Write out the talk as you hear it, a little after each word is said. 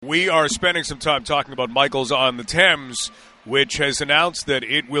we are spending some time talking about Michael's on the Thames, which has announced that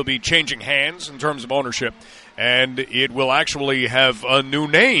it will be changing hands in terms of ownership, and it will actually have a new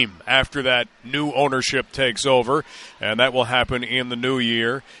name after that new ownership takes over, and that will happen in the new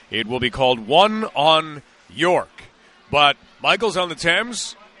year. It will be called One on York. But Michael's on the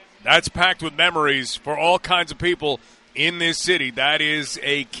Thames, that's packed with memories for all kinds of people in this city. That is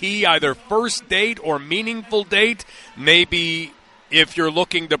a key either first date or meaningful date. Maybe if you're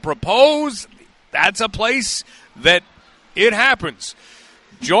looking to propose, that's a place that it happens.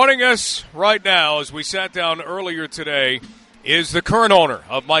 Joining us right now as we sat down earlier today is the current owner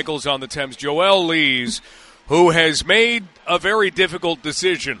of Michael's on the Thames, Joelle Lees, who has made a very difficult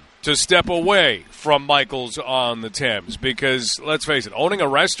decision to step away from Michael's on the Thames because, let's face it, owning a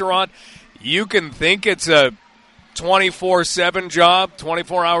restaurant, you can think it's a 24/7 job,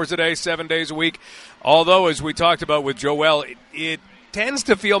 24 hours a day, 7 days a week. Although, as we talked about with Joelle, it tends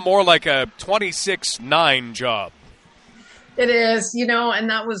to feel more like a 26/9 job. It is, and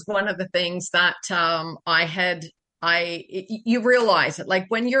that was one of the things that you realize it. Like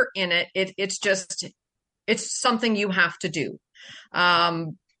when you're in it, it's something you have to do.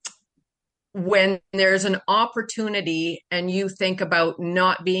 When there's an opportunity and you think about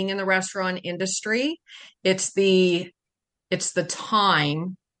not being in the restaurant industry, it's the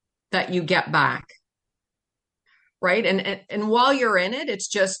time that you get back. Right. And while you're in it, it's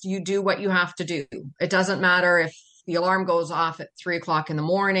just you do what you have to do. It doesn't matter if the alarm goes off at 3:00 in the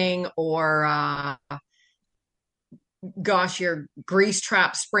morning or, your grease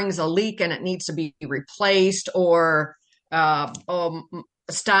trap springs a leak and it needs to be replaced, or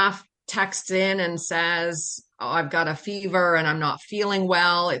staff texts in and says, I've got a fever and I'm not feeling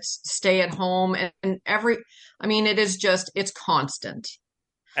well. It's stay at home. And it is it's constant.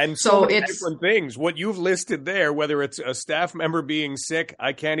 And so many different things. What you've listed there, whether it's a staff member being sick,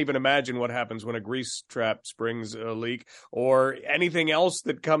 I can't even imagine what happens when a grease trap springs a leak, or anything else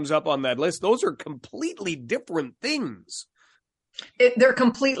that comes up on that list. Those are completely different things. They're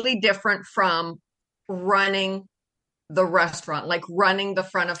completely different from running the restaurant, like running the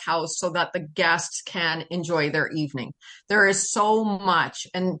front of house so that the guests can enjoy their evening. There is so much.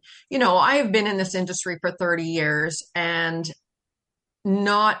 And, I have been in this industry for 30 years and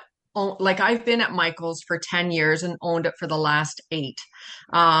I've been at Michael's for 10 years and owned it for the last 8,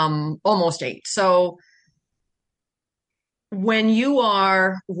 almost 8. So when you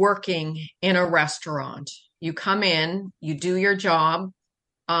are working in a restaurant, you come in, you do your job,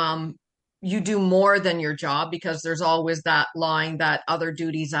 you do more than your job because there's always that line that other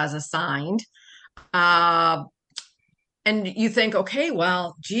duties as assigned. And you think, okay,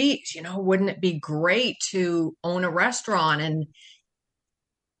 well, geez, wouldn't it be great to own a restaurant?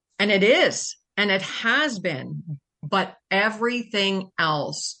 And it is, and it has been, but everything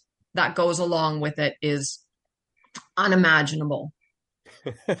else that goes along with it is unimaginable.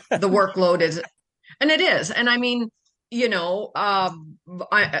 The workload is, and it is. And I'm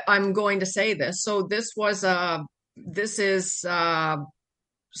going to say this. So this is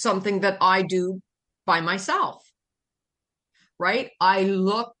something that I do by myself, right? I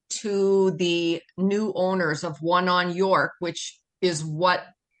look to the new owners of One on York, which is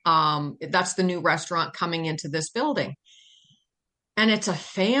that's the new restaurant coming into this building. And it's a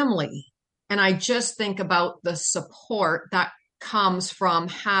family. And I just think about the support that comes from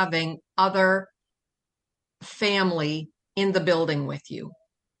having other family in the building with you.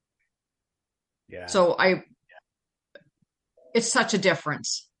 Yeah. So it's such a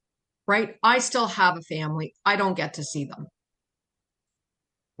difference, right? I still have a family. I don't get to see them.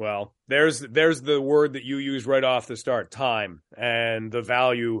 Well, there's the word that you used right off the start, time, and the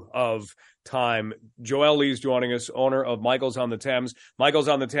value of time. Joelle Lees joining us, owner of Michael's on the Thames. Michael's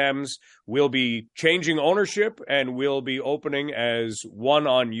on the Thames will be changing ownership and will be opening as One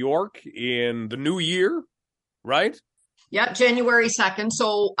on York in the new year, right? Yeah, January 2nd.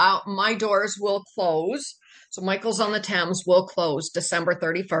 So my doors will close. So Michael's on the Thames will close December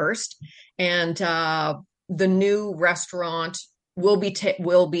 31st. And the new restaurant will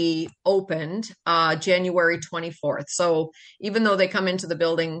be opened January 24th. So even though they come into the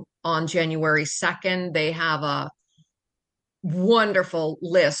building on January 2nd, they have a wonderful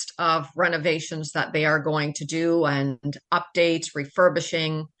list of renovations that they are going to do and updates,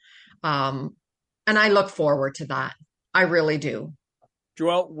 refurbishing. And I look forward to that. I really do.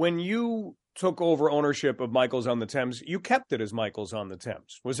 Joelle, when you took over ownership of Michael's on the Thames, you kept it as Michael's on the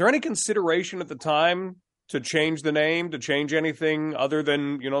Thames. Was there any consideration at the time to change the name, to change anything other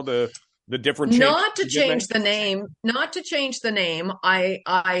than, the different changes? Not to change the name.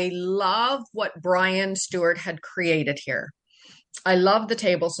 I love what Brian Stewart had created here. I love the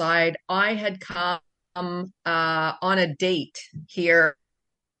table side. I had come on a date here.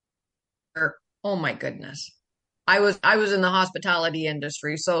 Oh my goodness. I was in the hospitality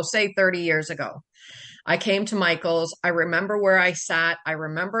industry, so say 30 years ago. I came to Michael's. I remember where I sat. I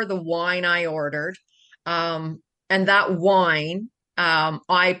remember the wine I ordered. And that wine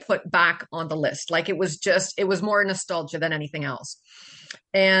I put back on the list. Like it was more nostalgia than anything else.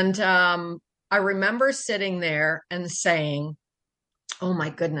 And I remember sitting there and saying, oh my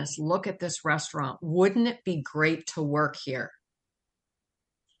goodness, look at this restaurant. Wouldn't it be great to work here?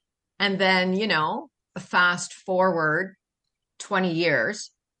 And then, fast forward 20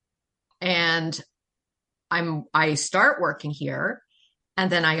 years and I start working here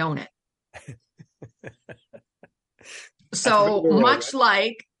and then I own it. So much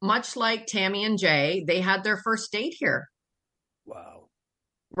like Tammy and Jay, they had their first date here. Wow.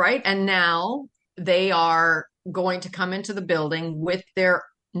 Right? And now they are going to come into the building with their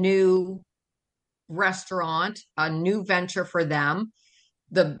new restaurant, a new venture for them.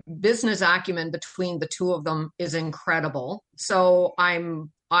 The business acumen between the two of them is incredible. So I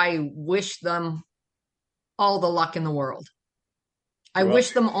wish them all the luck in the world. I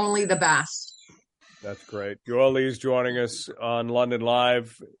wish them only the best. That's great. Joelle Lee is joining us on London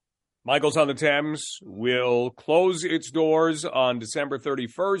Live. Michael's on the Thames will close its doors on December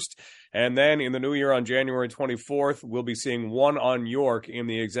 31st, and then in the new year on January 24th, we'll be seeing one on York in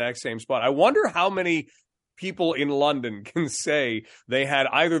the exact same spot. I wonder how many people in London can say they had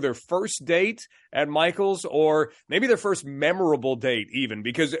either their first date at Michael's or maybe their first memorable date even,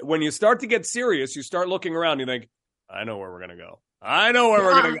 because when you start to get serious, you start looking around, you think, I know where we're going to go. I know where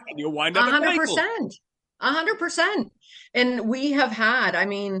we're going to go. You wind up 100%. 100%. And we have had,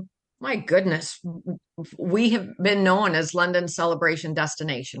 my goodness, we have been known as London Celebration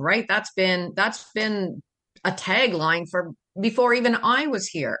Destination, right? That's been a tagline for before even I was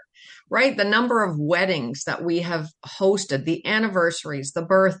here, right? The number of weddings that we have hosted, the anniversaries, the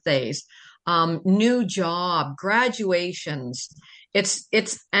birthdays, new job, graduations,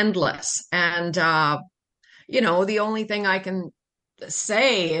 it's endless. And, the only thing I can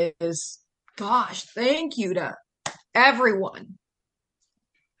say is, gosh, thank you to everyone.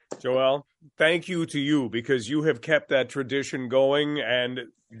 Joelle, thank you to you because you have kept that tradition going and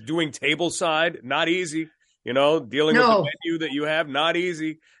doing tableside, not easy. Dealing with the menu that you have, not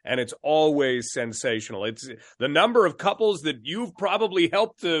easy. And it's always sensational. It's the number of couples that you've probably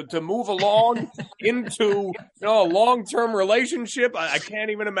helped to move along into a long-term relationship. I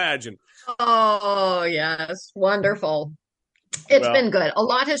can't even imagine. Oh, yes. Wonderful. It's been good. A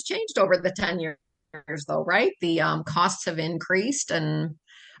lot has changed over the 10 years, though, right? The costs have increased, and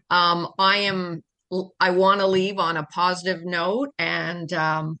I want to leave on a positive note, and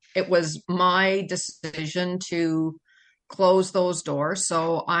it was my decision to close those doors.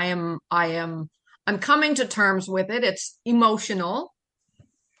 So I'm coming to terms with it. It's emotional,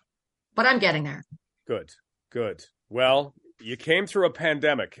 but I'm getting there. Good. Well, you came through a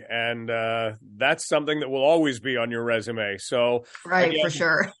pandemic, and that's something that will always be on your resume. So, right, again, for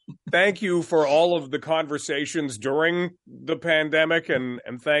sure. Thank you for all of the conversations during the pandemic, and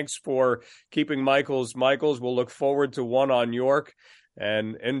thanks for keeping Michael's. We'll look forward to one on York,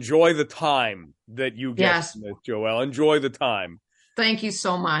 and enjoy the time that you get from this, Joelle. Enjoy the time. Thank you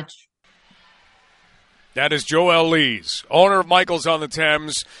so much. That is Joelle Lees, owner of Michael's on the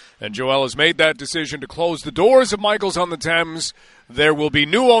Thames, and Joelle has made that decision to close the doors of Michael's on the Thames. There will be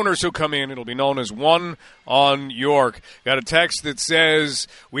new owners who come in. It'll be known as One on York. Got a text that says,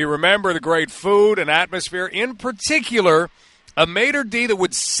 we remember the great food and atmosphere, in particular, a maitre d' that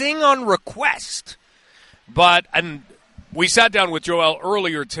would sing on request. And we sat down with Joelle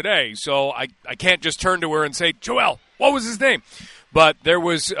earlier today, so I can't just turn to her and say, Joelle, what was his name? But there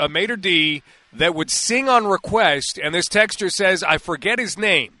was a maitre d' that would sing on request, and this texter says, I forget his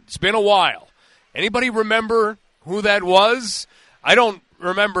name. It's been a while. Anybody remember who that was? I don't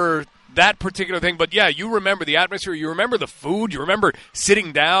remember that particular thing, but yeah, you remember the atmosphere. You remember the food. You remember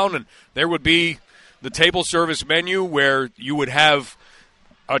sitting down, and there would be the table service menu where you would have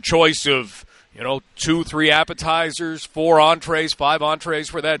a choice of, 2, 3 appetizers, 4 entrees, 5 entrees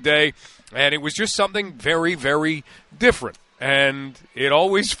for that day, and it was just something very, very different. And it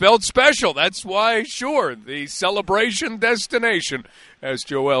always felt special. That's why, sure, the celebration destination, as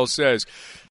Joelle says.